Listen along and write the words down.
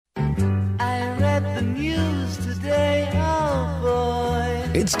the news today, oh boy.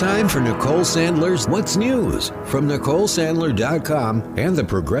 It's time for Nicole Sandler's What's News from NicoleSandler.com and the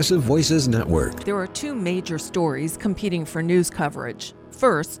Progressive Voices Network. There are two major stories competing for news coverage.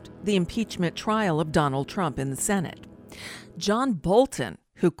 First, the impeachment trial of Donald Trump in the Senate. John Bolton,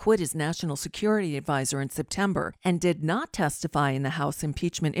 who quit as national security advisor in September and did not testify in the House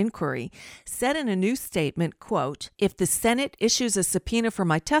impeachment inquiry, said in a new statement, quote, "If the Senate issues a subpoena for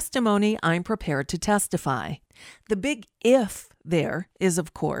my testimony, I'm prepared to testify." The big if there is,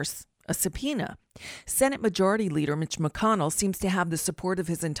 of course, a subpoena. Senate Majority Leader Mitch McConnell seems to have the support of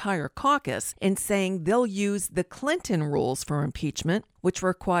his entire caucus in saying they'll use the Clinton rules for impeachment, which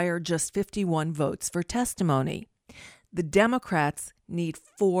require just 51 votes for testimony. The Democrats need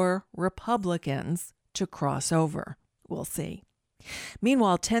 4 Republicans to cross over. We'll see.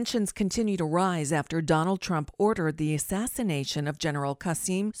 Meanwhile, tensions continue to rise after Donald Trump ordered the assassination of General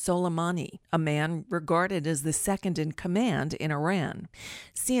Qasem Soleimani, a man regarded as the second in command in Iran.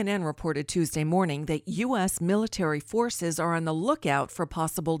 CNN reported Tuesday morning that U.S. military forces are on the lookout for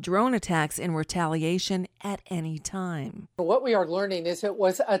possible drone attacks in retaliation at any time. What we are learning is it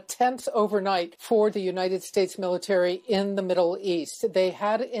was a tense overnight for the United States military in the Middle East. They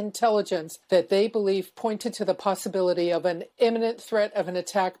had intelligence that they believe pointed to the possibility of an imminent threat of an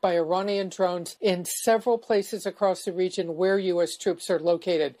attack by Iranian drones in several places across the region where U.S. troops are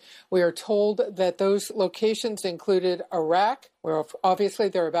located. We are told that those locations included Iraq, where obviously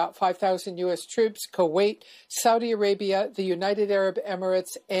there are about 5,000 U.S. troops, Kuwait, Saudi Arabia, the United Arab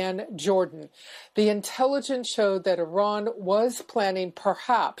Emirates, and Jordan. The intelligence showed that Iran was planning,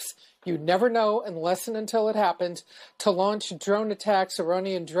 perhaps, you never know unless and until it happens, to launch drone attacks.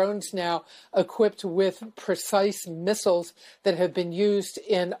 Iranian drones now equipped with precise missiles that have been used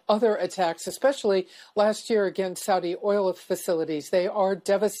in other attacks, especially last year against Saudi oil facilities. They are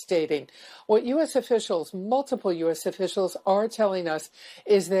devastating. What U.S. officials, multiple U.S. officials, are telling us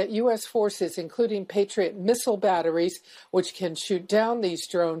is that U.S. forces, including Patriot missile batteries, which can shoot down these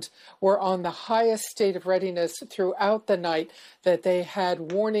drones, were on the highest state of readiness throughout the night, that they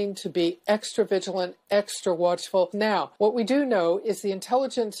had warning to be extra vigilant, extra watchful. Now, what we do know is the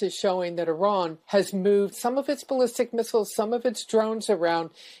intelligence is showing that Iran has moved some of its ballistic missiles, some of its drones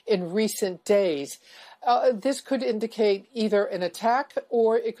around in recent days. This could indicate either an attack,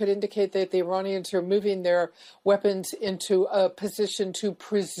 or it could indicate that the Iranians are moving their weapons into a position to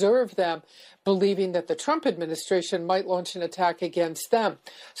preserve them, believing that the Trump administration might launch an attack against them.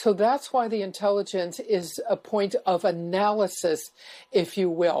 So that's why the intelligence is a point of analysis, if you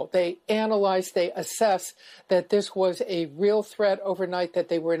will. They analyze, they assess that this was a real threat overnight, that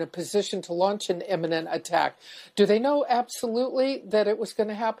they were in a position to launch an imminent attack. Do they know absolutely that it was going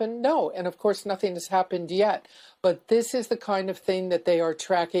to happen? No. And of course, nothing has happened yet. But this is the kind of thing that they are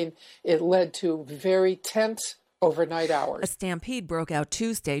tracking. It led to very tense overnight hours. A stampede broke out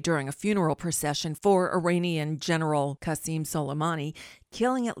Tuesday during a funeral procession for Iranian General Qasem Soleimani,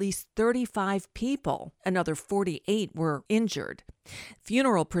 killing at least 35 people. Another 48 were injured.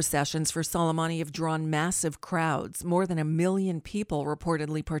 Funeral processions for Soleimani have drawn massive crowds. More than 1 million people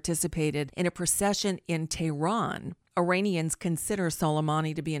reportedly participated in a procession in Tehran. Iranians consider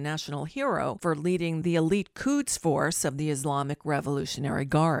Soleimani to be a national hero for leading the elite Quds force of the Islamic Revolutionary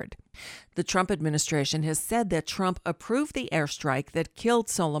Guard. The Trump administration has said that Trump approved the airstrike that killed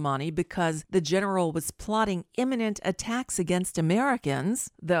Soleimani because the general was plotting imminent attacks against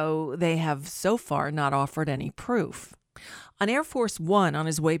Americans, though they have so far not offered any proof. On Air Force One on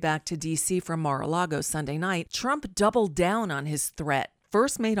his way back to D.C. from Mar-a-Lago Sunday night, Trump doubled down on his threat,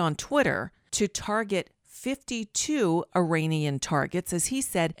 first made on Twitter, to target 52 Iranian targets, as he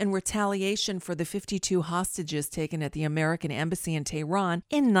said, in retaliation for the 52 hostages taken at the American embassy in Tehran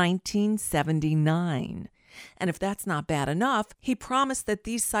in 1979. And if that's not bad enough, he promised that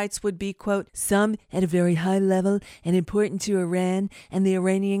these sites would be, quote, some at a very high level and important to Iran and the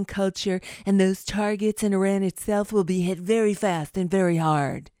Iranian culture, and those targets in Iran itself will be hit very fast and very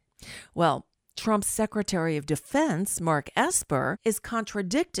hard. Well, Trump's Secretary of Defense, Mark Esper, is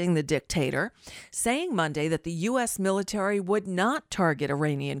contradicting the dictator, saying Monday that the U.S. military would not target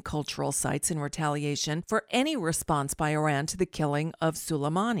Iranian cultural sites in retaliation for any response by Iran to the killing of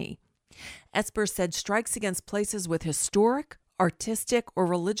Soleimani. Esper said strikes against places with historic, artistic, or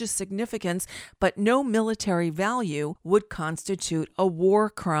religious significance, but no military value, would constitute a war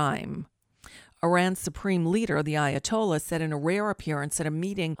crime. Iran's supreme leader, the Ayatollah, said in a rare appearance at a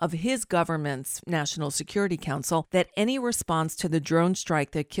meeting of his government's National Security Council that any response to the drone strike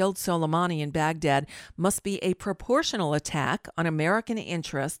that killed Soleimani in Baghdad must be a proportional attack on American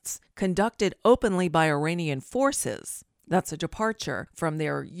interests conducted openly by Iranian forces. That's a departure from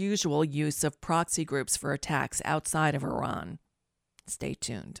their usual use of proxy groups for attacks outside of Iran. Stay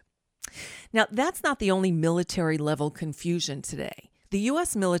tuned. Now, that's not the only military-level confusion today. The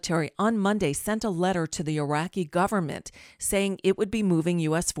U.S. military on Monday sent a letter to the Iraqi government saying it would be moving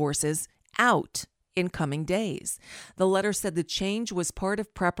U.S. forces out in coming days. The letter said the change was part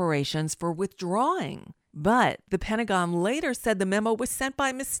of preparations for withdrawing. But the Pentagon later said the memo was sent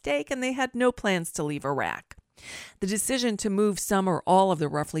by mistake and they had no plans to leave Iraq. The decision to move some or all of the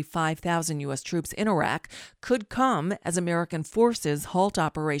roughly 5,000 U.S. troops in Iraq could come as American forces halt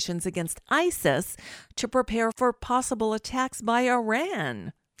operations against ISIS to prepare for possible attacks by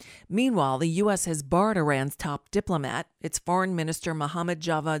Iran. Meanwhile, the U.S. has barred Iran's top diplomat, its Foreign Minister Mohammad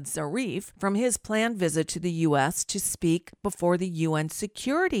Javad Zarif, from his planned visit to the U.S. to speak before the UN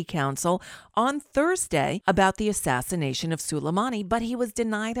Security Council on Thursday about the assassination of Soleimani, but he was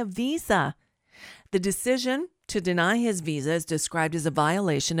denied a visa. The decision to deny his visa is described as a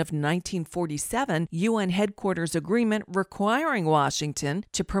violation of 1947 UN headquarters agreement requiring Washington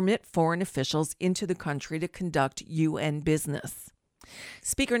to permit foreign officials into the country to conduct UN business.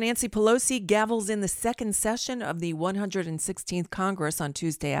 Speaker Nancy Pelosi gavels in the second session of the 116th Congress on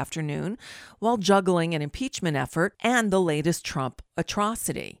Tuesday afternoon while juggling an impeachment effort and the latest Trump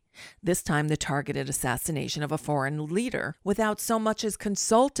atrocity. This time the targeted assassination of a foreign leader without so much as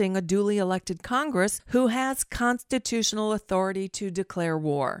consulting a duly elected Congress who has constitutional authority to declare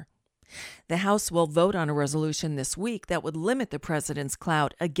war. The House will vote on a resolution this week that would limit the president's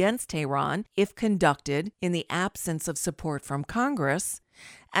clout against Tehran if conducted in the absence of support from Congress.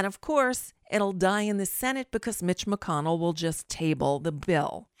 And of course, it'll die in the Senate because Mitch McConnell will just table the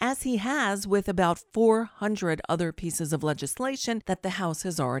bill, as he has with about 400 other pieces of legislation that the House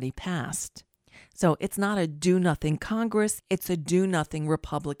has already passed. So it's not a do-nothing Congress, it's a do-nothing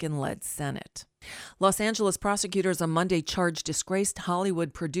Republican-led Senate. Los Angeles prosecutors on Monday charged disgraced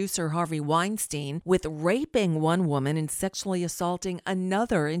Hollywood producer Harvey Weinstein with raping one woman and sexually assaulting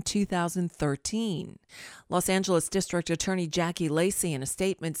another in 2013. Los Angeles District Attorney Jackie Lacey in a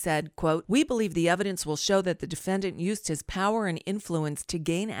statement said, quote, "We believe the evidence will show that the defendant used his power and influence to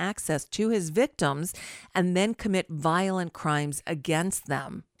gain access to his victims and then commit violent crimes against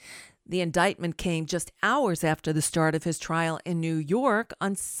them." The indictment came just hours after the start of his trial in New York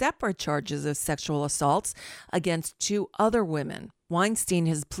on separate charges of sexual assaults against two other women. Weinstein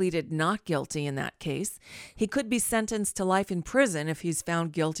has pleaded not guilty in that case. He could be sentenced to life in prison if he's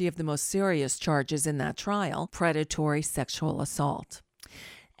found guilty of the most serious charges in that trial, predatory sexual assault.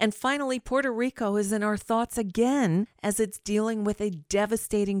 And finally, Puerto Rico is in our thoughts again as it's dealing with a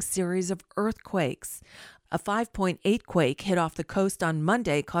devastating series of earthquakes. A 5.8 quake hit off the coast on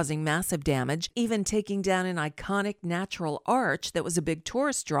Monday, causing massive damage, even taking down an iconic natural arch that was a big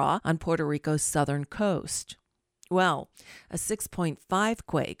tourist draw on Puerto Rico's southern coast. Well, a 6.5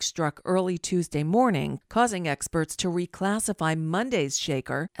 quake struck early Tuesday morning, causing experts to reclassify Monday's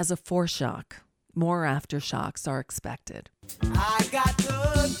shaker as a foreshock. More aftershocks are expected. I got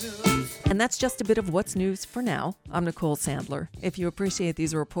good news. And that's just a bit of what's news for now. I'm Nicole Sandler. If you appreciate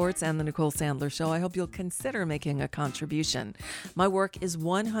these reports and the Nicole Sandler Show, I hope you'll consider making a contribution. My work is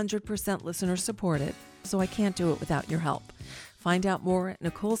 100% listener supported, so I can't do it without your help. Find out more at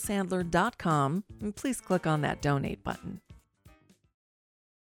NicoleSandler.com and please click on that donate button.